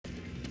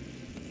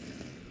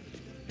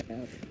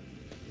have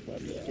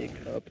left stick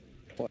up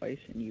twice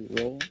and you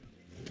roll.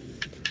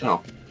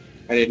 Oh,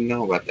 I didn't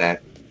know about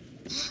that.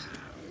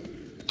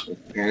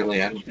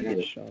 Apparently, I I'm don't just gonna have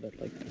get it. shot at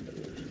like the end of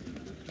this.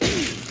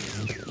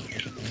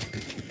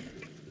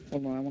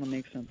 Hold on, I want to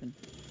make something.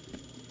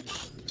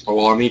 Oh,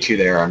 well, I'll meet you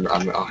there.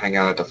 I'll hang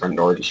out at the front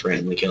door, just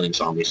randomly killing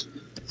zombies.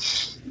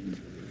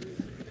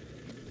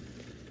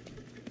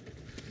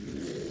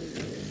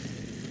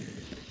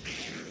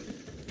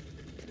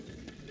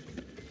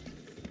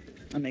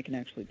 I'm making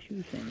actually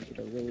two things that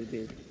are really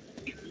big.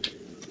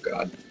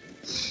 God.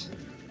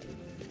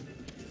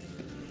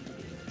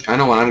 I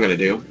know what I'm gonna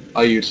do.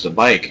 I'll use the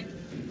bike.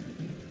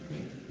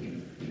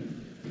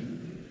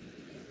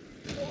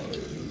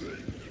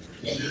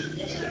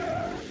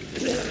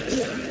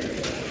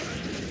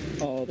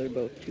 Oh, they're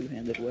both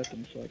two-handed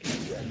weapons, so I can't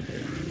use them.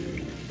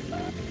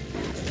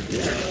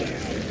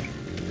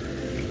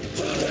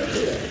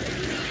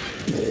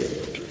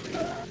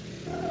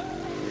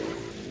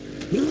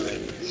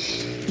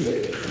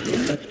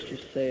 Let's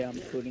just say I'm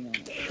putting on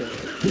a show.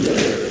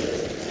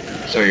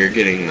 So you're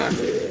getting the...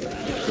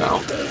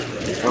 No.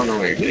 I don't know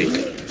what you're getting.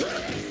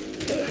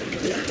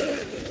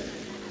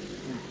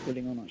 I'm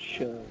putting on a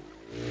show.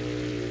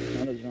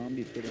 Not a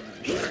zombie putting on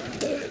a show.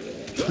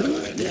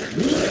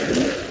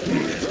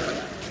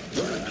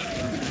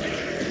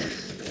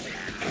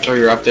 So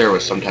you're up there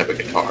with some type of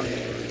guitar.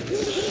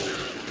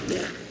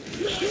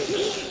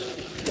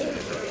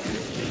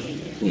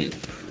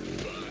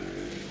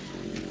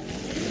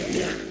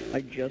 I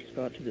just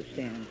got to the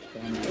stand, so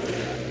I'm not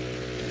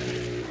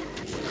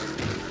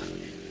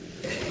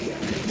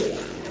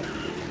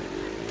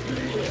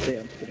just say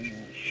I'm putting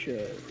on a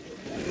show.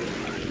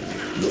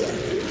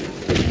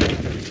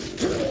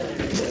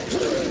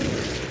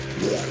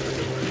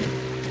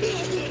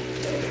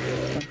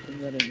 Something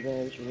that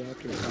involves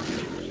rocket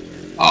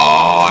launchers.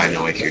 Oh, I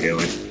know what you're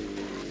doing.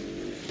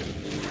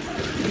 I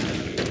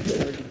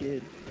already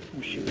did.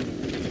 I'm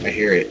shooting. I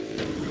hear it.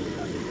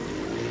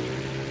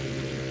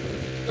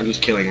 I'm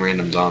just killing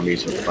random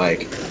zombies with a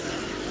bike.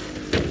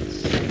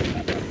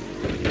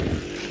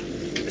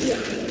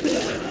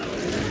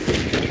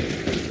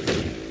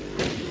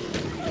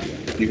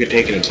 You could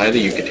take it inside the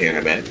Yucatan,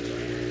 I bet.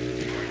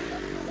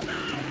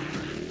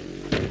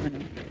 I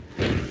know.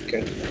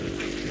 Okay.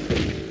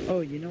 Oh,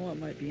 you know what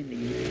might be in the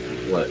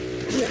Yucatan? What?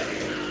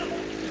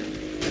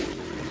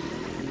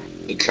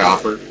 The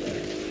chopper?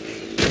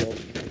 Well,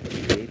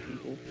 gay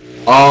people.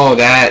 Oh,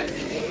 that.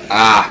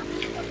 Ah.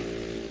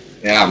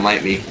 Yeah, it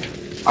might be.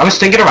 I was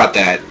thinking about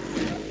that.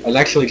 I was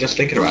actually just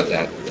thinking about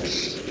that.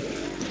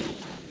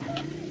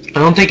 I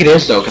don't think it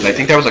is, though, because I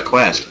think that was a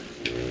quest.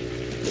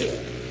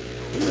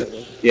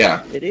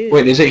 Yeah. It is.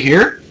 Wait, is it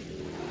here?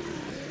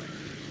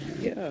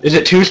 Yeah. Is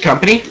it Two's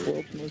company?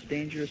 World's most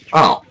dangerous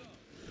truck. Oh.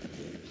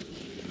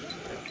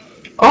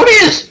 Oh, it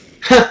is!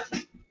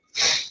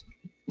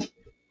 You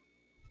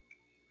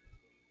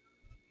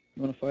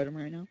want to fight him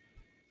right now?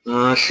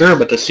 Sure,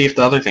 but let's see if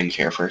the other thing's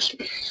here first.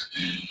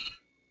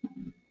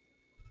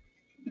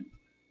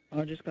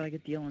 I just gotta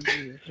get the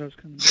LMG. That's what I was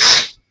coming.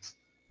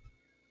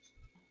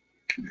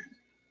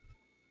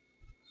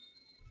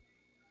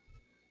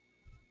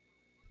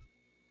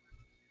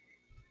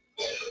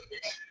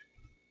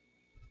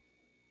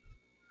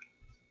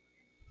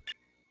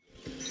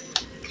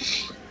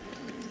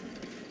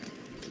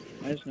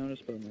 I just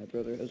noticed, but my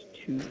brother has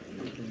two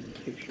freaking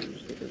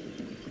pictures that are the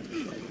same thing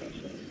side by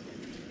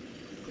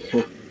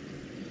side.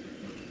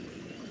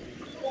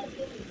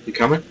 You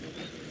coming?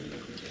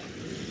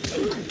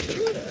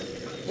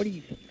 What do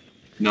you think?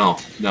 No,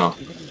 no.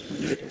 You think I'm just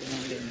gonna get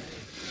around him?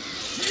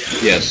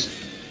 Yes.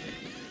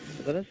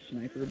 Is that a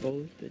sniper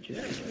bullet that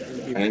just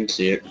I didn't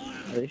see it.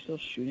 Are they still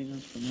shooting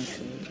us from that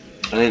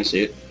side? I didn't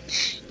see it.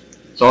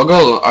 So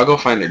I'll go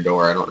find their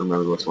door. I don't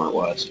remember which one it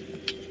was.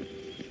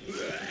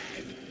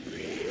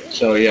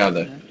 So yeah,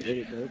 Activate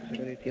it though, 'cause I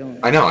gotta get the LMG.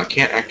 I know, I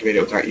can't activate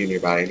it without you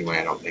nearby anyway,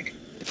 I don't think.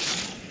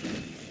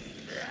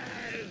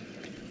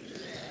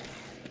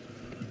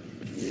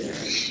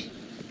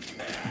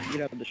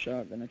 Get out of the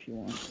shotgun if you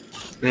want.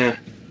 Yeah.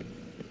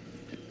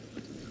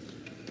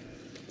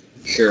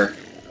 Sure.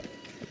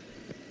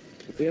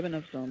 We have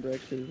enough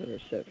Zombrexes that are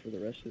set for the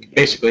rest of the game.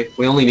 Basically,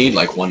 we only need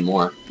like one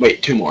more.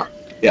 Wait, two more.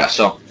 Yeah,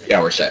 so,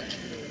 yeah, we're set.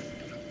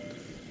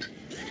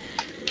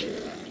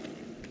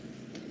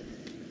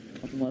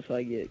 Unless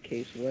I get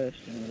Case West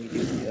and we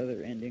do the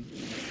other ending.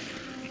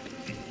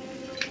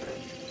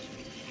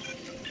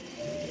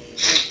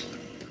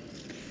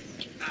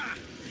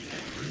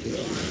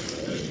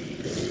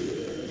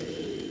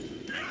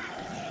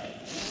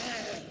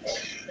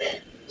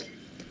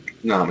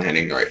 No, I'm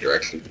heading the right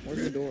direction.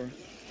 Where's the door?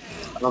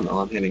 I don't know,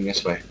 I'm heading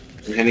this way.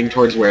 I'm heading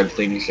towards where the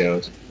thing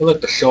shows. Oh,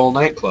 look, the Shoal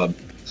nightclub.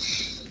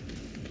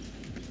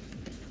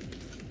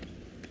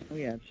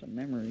 We had some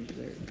memories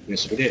there.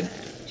 Yes, we did.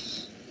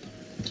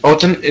 Oh,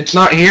 it's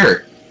not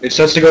here. It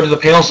says to go to the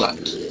Pale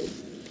Sides.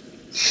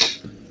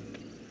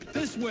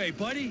 This way,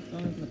 buddy.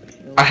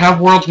 I have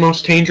world's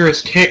most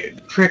dangerous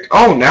trick.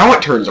 Oh, now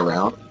it turns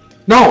around.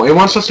 No, it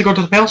wants us to go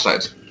to the Pale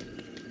Sides.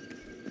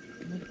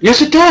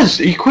 Yes, it does.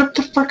 Equip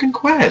the frickin'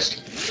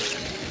 quest.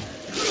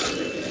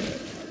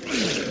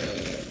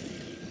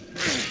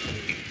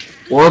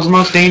 World's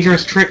most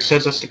dangerous trick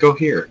says us to go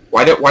here.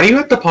 Why do you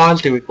have to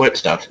pause to equip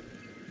stuff?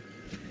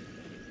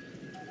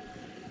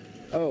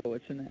 Oh,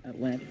 it's in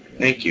Atlantic.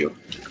 Thank you.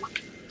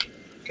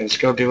 Okay, let's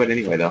go do it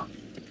anyway, though.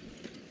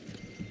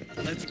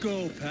 Let's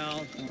go, pal.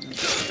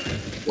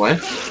 What?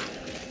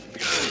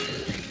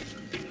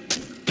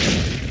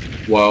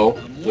 Whoa,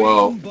 I'm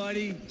whoa. waiting,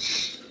 buddy.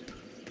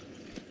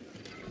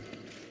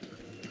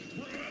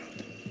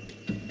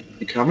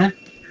 You coming?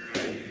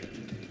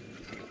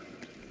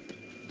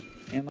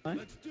 Am I?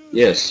 Let's do this.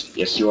 Yes,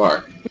 yes you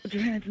are. Put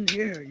your hands in the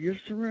air. You're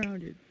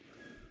surrounded.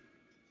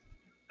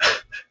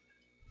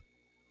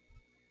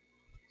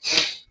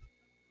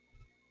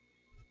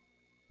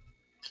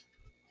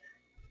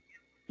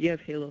 You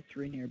have Halo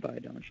 3 nearby,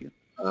 don't you?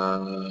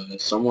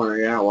 Somewhere,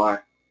 yeah, why?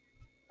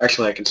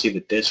 Actually, I can see the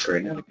disc I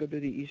right want now. to go to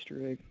the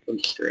Easter egg.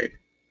 Easter egg.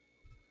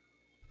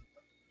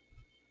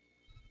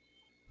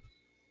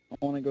 I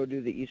want to go do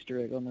the Easter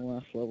egg on the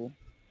last level.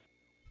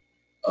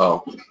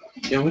 Oh.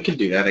 Yeah, we can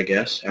do that, I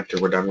guess, after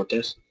we're done with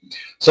this.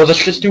 So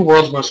let's just do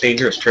World's Most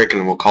Dangerous Trick and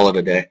then we'll call it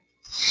a day.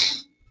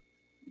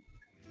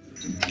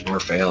 Or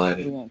fail at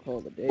We it. won't call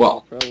it a day.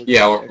 Well, we'll probably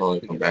yeah, we'll actually probably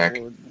get come back.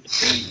 bored with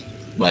the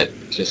game. But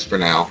just for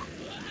now.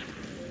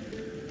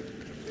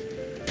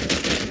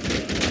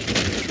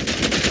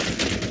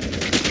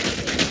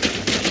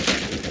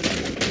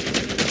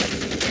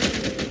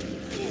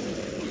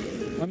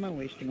 Why am I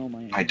wasting all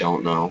my I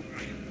don't know.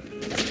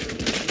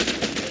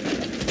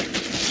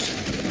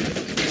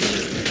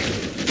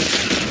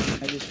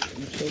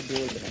 I'm so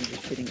bored that I'm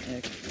just hitting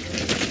X.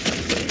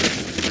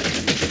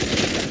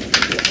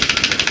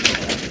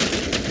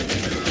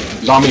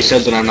 Zombie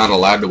says that I'm not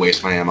allowed to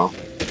waste my ammo.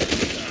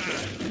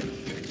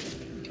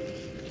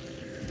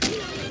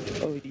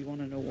 Oh, you want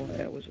to know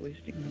why I was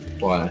wasting my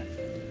ammo? Why?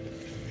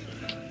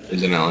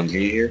 Is an LNG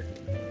here?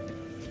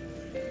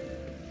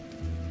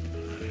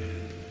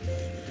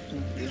 It's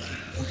not here.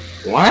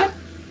 What?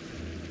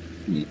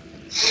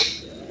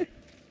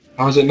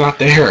 How is it not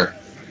there?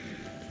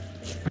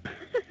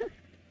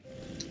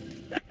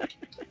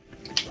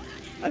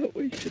 I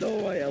wasted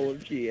all my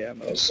LMG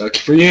ammo. That sucks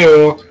for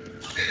you.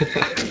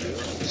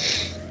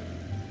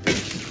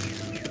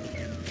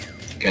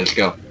 Okay, let's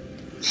go.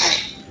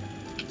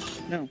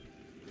 No,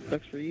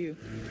 sucks for you.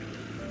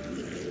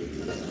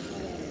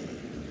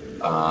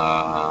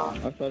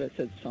 I thought it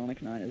said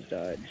Sonic 9 has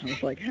died. I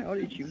was like, how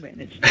did you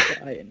manage to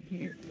die in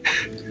here?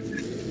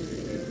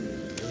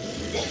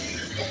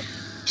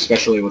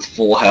 Especially with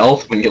full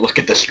health when you look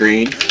at the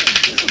screen.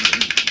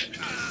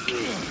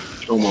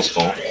 Almost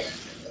full.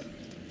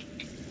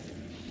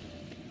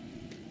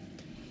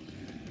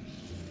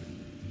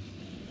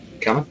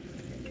 Coming?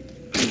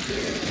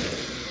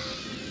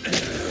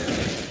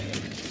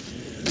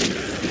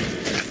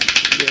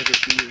 Yeah, but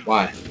you,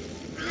 Why?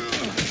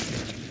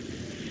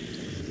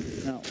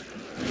 no.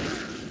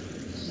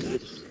 I'm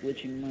just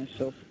glitching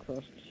myself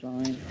across the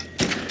sign.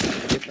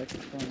 See if I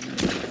can find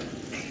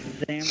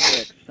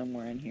Zambrex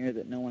somewhere in here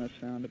that no one has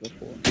found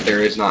before.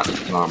 There is not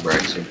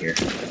Zombrex in here.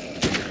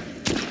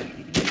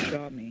 You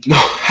shot me. No,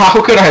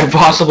 how could I have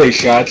possibly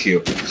shot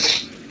you?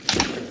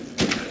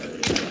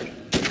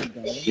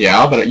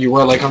 Yeah, but you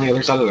were like on the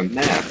other side of the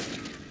map.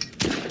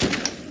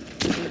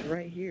 It was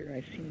right here.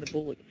 I seen the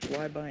bullet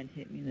fly by and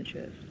hit me in the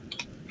chest.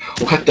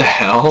 What the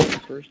hell?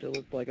 At first it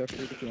looked like a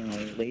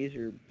freaking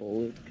laser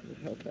bullet because of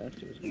how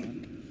fast it was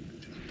going.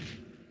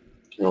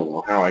 I don't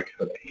know how I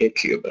could have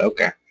hit you, but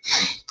okay.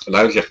 But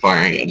I was just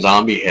firing at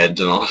zombie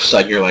heads, and all of a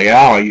sudden you're like,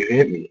 ow, you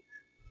hit me.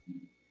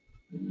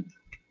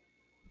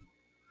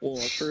 Well,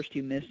 at first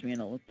you missed me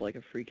and it looked like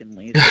a freaking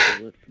laser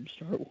bullet from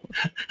Star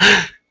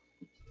Wars.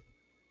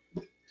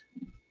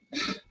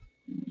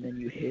 Then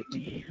you hit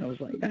me. I was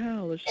like,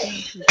 ow, there's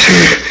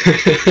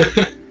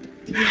stormtroopers.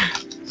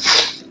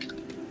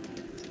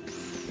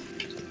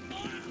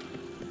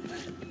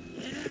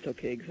 It's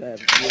okay, because I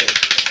have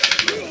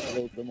will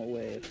blow them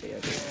away if they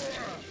ever.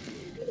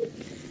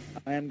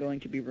 I am going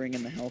to be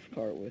bringing the health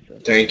cart with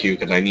us. Thank you,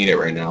 because I need it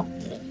right now.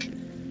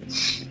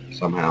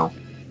 Somehow.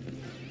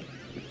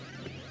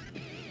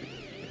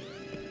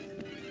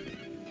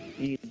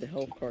 You need the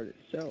health cart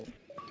itself.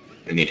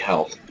 I need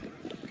health.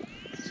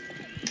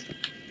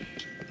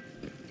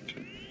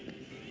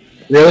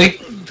 Really?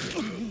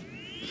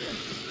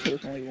 There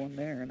was only one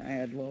there, and I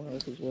had low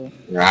health as well.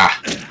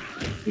 Ah.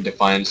 Need to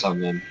find some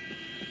then.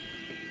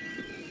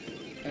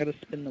 I gotta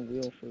spin the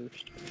wheel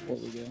first before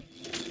we go.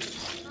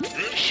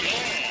 Good shot!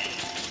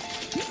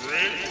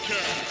 Great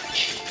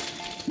catch!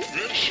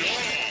 Good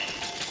shot!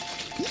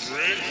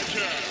 Great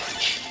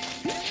catch!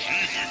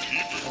 Easy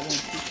keeper. I won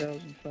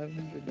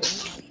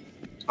 $2,500.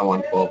 I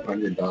won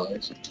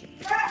 $1,200.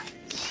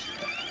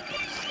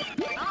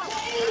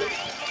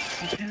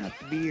 You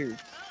tapped beard.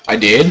 I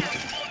did?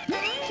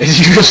 And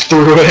you just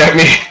threw it at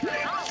me?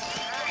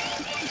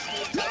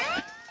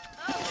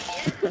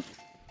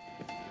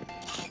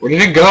 Where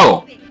did it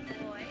go?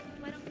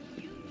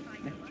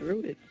 I threw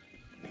it.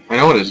 I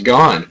know it is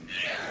gone.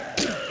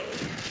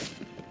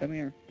 Come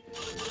here.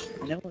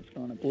 I know it's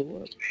gonna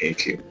blow up. I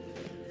hate you.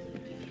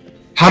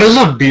 How does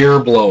a beer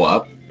blow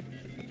up?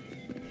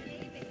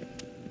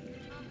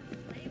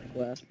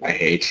 Glass. I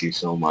hate you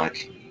so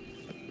much.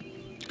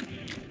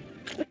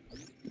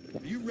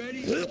 Are you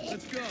ready?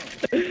 Let's go.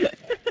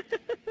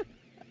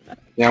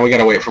 Now we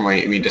gotta wait for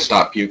me to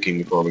stop puking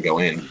before we go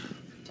in.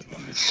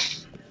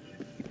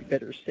 We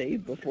better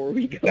save before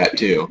we go. That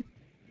too.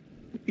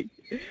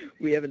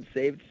 We haven't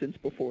saved since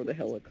before the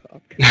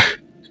helicopter.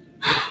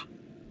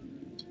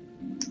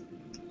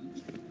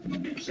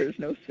 There's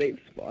no safe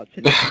spots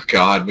in Oh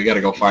God, we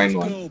gotta go find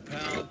Let's one. go,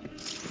 pal.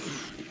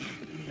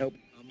 Nope.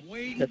 I'm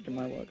waiting. Testing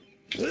my luck.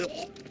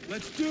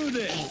 Let's do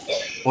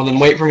this. Well then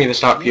wait for me to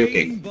stop Waiting,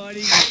 puking.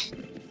 buddy.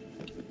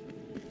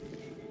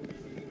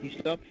 You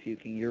stopped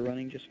puking. You're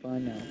running just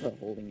fine now without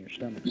holding your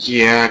stomach.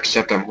 Yeah,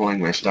 except I'm holding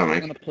my I'm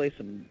stomach. gonna play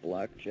some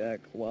blackjack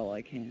while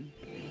I can.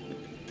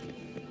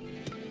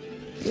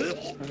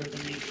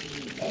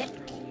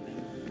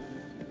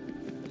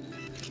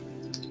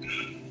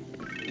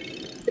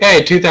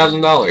 Hey,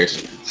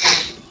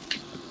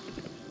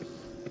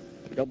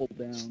 $2,000. Double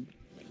down.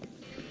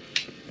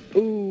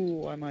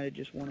 Ooh, I might have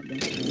just won a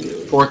bunch.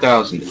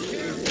 4,000. You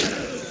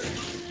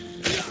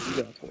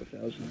got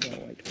 4,000.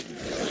 Got like.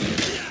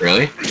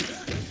 Really?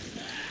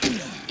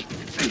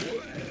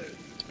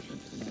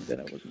 I bet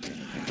I wasn't gonna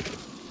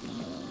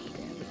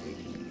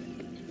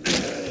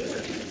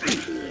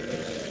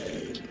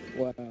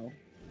Wow.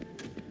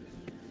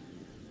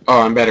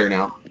 Oh, I'm better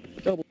now.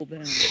 Double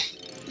down.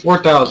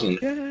 4,000.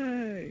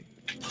 Yay!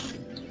 Got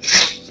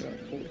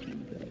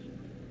 14,000.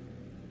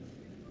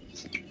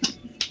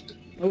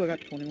 Oh, I got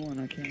 21.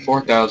 I can't.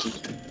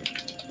 4,000.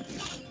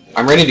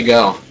 I'm ready to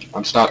go.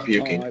 I'm stopped Oh,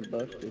 puking. I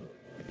busted.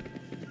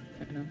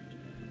 I know.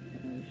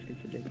 This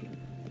gets ridiculous.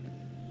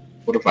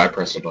 What if I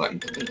press a button?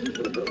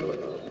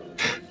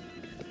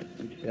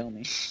 You'd fail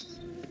me.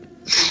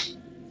 'Cause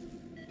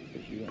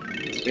you don't know.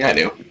 Yeah, I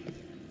do.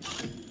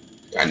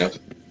 I know.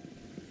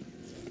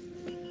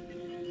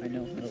 I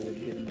know how to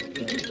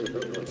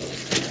legitimately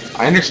play.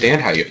 I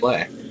understand how you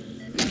play.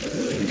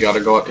 You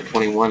gotta go up to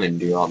 21 and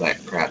do all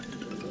that crap.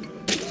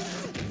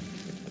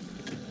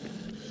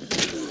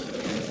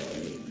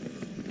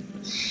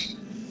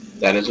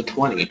 That is a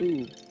 20.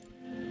 Ooh.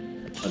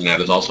 And that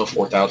is also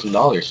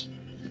 $4,000.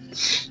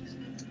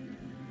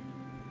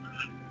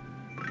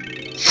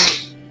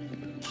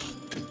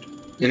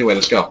 Anyway,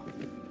 let's go.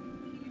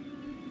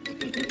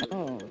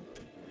 Oh.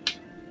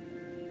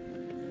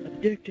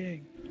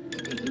 Addicting.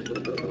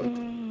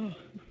 Oh.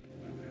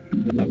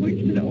 I wish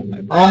no.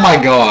 Oh my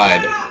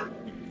God.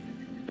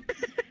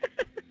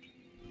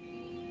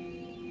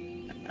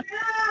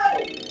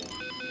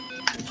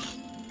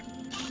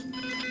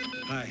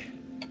 Hi.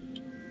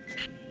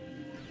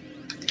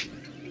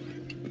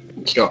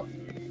 Let's go.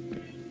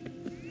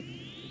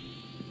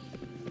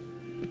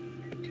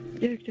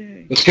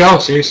 Addicting. Let's go,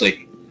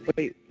 seriously.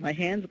 Wait, my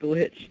hand's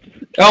glitched.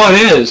 Oh,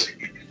 it is.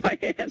 My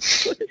hand's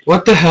glitched.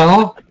 What the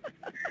hell?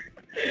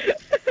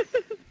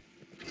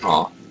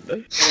 Oh,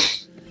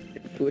 It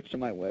switched to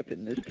my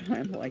weapon this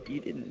time like you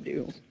didn't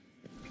do.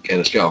 okay,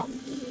 let's go.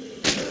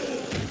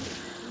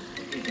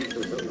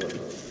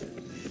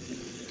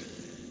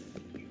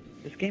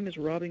 This game is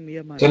robbing me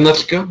of my Then let's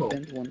life. go. It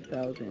spends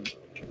 1,000.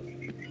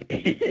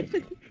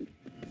 It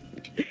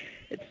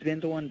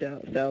spends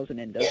 1,000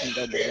 and doesn't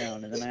double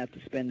down, and then I have to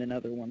spend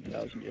another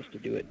 1,000 just to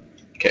do it.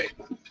 Okay,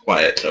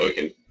 quiet so we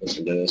can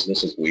listen to this.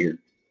 This is weird.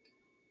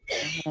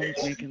 My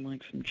mom's making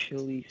like some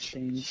chili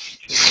stains,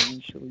 chili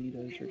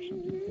enchiladas or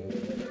something.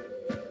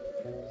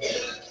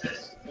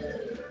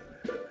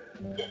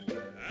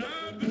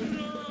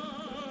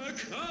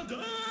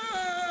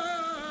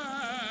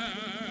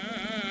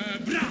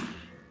 Abracadabra!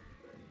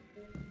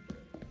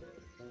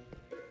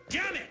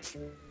 Damn it!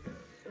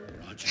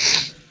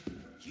 Roger,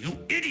 you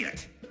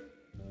idiot!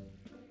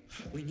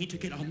 We need to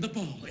get on the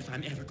ball if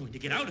I'm ever going to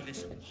get out of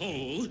this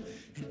hole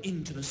and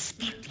into the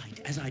spotlight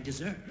as I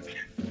deserve.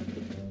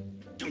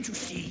 Don't you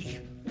see?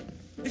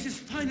 This is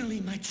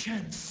finally my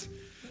chance.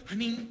 I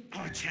mean,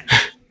 our chance.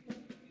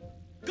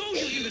 Go,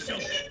 you imbecile!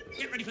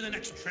 Get ready for the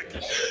next trick.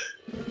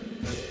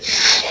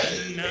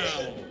 And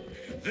now,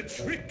 the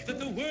trick that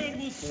the world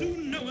will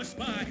soon know us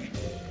by.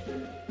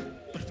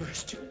 But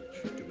first,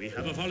 do we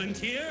have a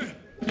volunteer?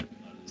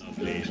 A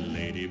lovely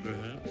lady,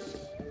 perhaps?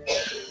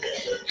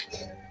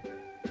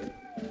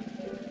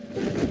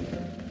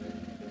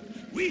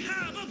 We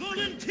have a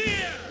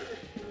volunteer!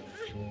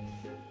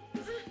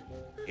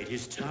 It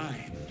is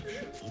time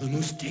for the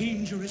most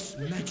dangerous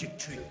magic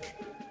trick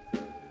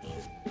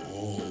of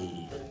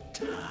all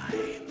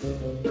time.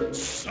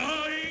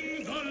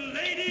 Sawing the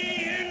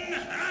lady in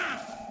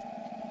half!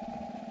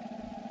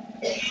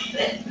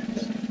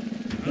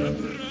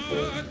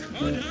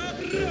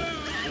 Abracadabra!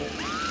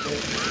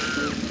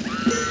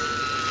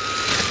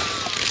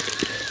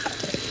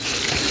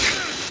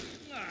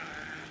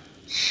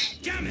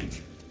 Damn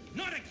it!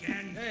 Not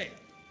again! Hey,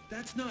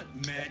 that's not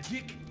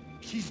magic.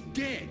 She's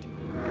dead.